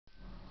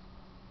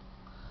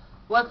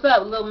What's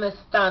up,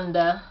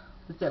 lilmzthunda?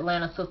 This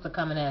Atlanta sister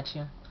coming at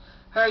you.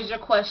 Heard your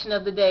question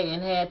of the day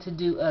and had to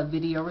do a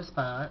video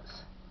response.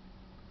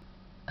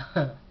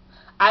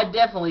 I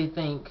definitely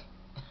think,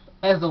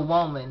 as a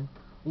woman,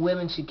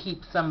 women should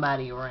keep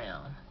somebody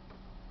around.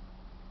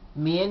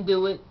 Men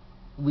do it,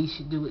 we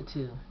should do it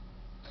too.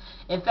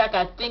 In fact,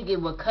 I think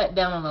it will cut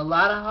down on a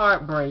lot of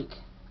heartbreak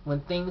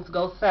when things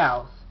go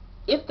south.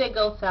 If they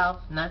go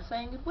south, not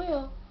saying it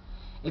will,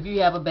 if you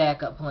have a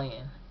backup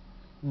plan.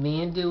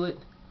 Men do it,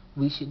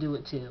 we should do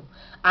it too.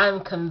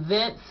 I'm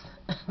convinced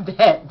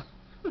that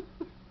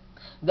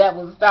that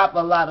will stop a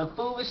lot of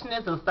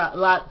foolishness, and stop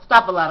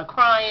a lot of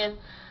crying,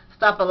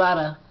 stop a lot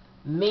of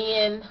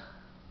men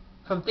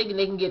from thinking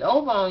they can get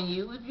over on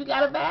you if you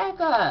got a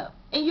backup.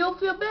 And you'll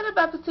feel better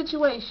about the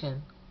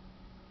situation.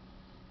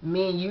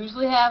 Men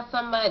usually have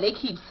somebody, they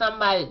keep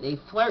somebody they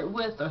flirt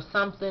with or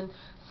something.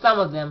 Some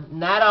of them,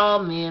 not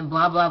all men,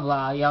 blah, blah,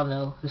 blah. Y'all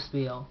know the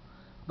spiel.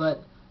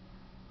 But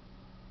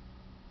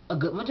a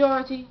good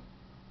majority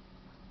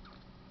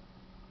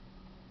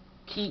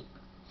keep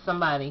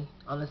somebody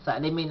on the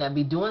side. They may not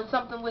be doing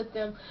something with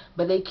them,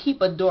 but they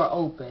keep a door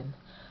open.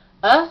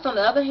 Us, on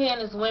the other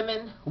hand, as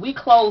women, we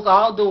close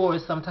all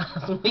doors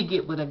sometimes when we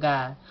get with a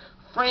guy.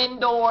 Friend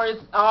doors,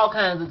 all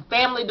kinds of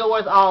family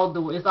doors, all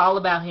doors. It's all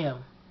about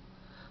him.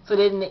 So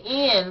that in the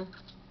end,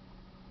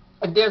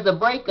 if there's a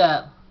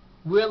breakup,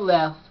 we're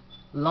left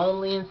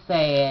lonely and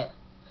sad,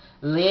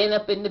 laying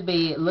up in the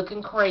bed,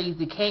 looking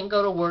crazy, can't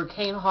go to work,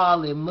 can't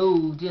hardly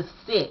move, just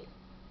sit.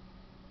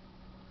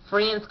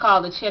 Friends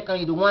call to check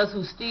on you. The ones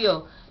who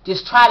still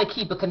just try to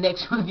keep a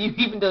connection with you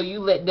even though you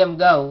let them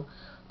go,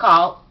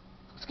 call,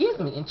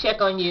 and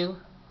check on you.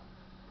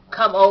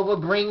 Come over,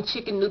 bring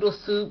chicken noodle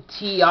soup,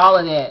 tea, all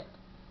of that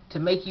to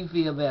make you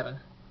feel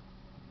better.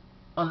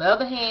 On the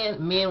other hand,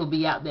 men will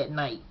be out that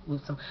night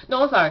with some,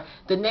 no, I'm sorry,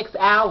 the next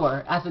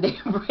hour after they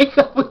break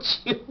up with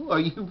you,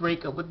 or you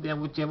break up with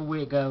them, whichever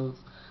way it goes,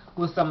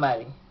 with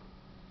somebody,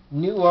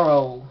 new or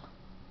old.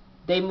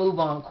 They move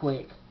on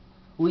quick.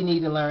 We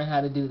need to learn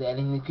how to do that.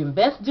 And you can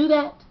best do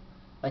that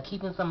by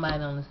keeping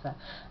somebody on the side.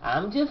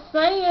 I'm just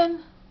saying.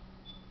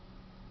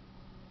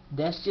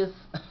 That's just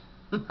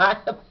my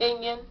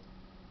opinion.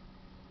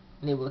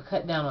 And it will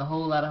cut down a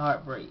whole lot of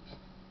heartbreak.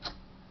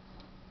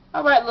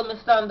 Alright,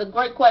 lilmzthunda,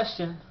 great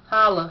question.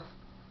 Holla.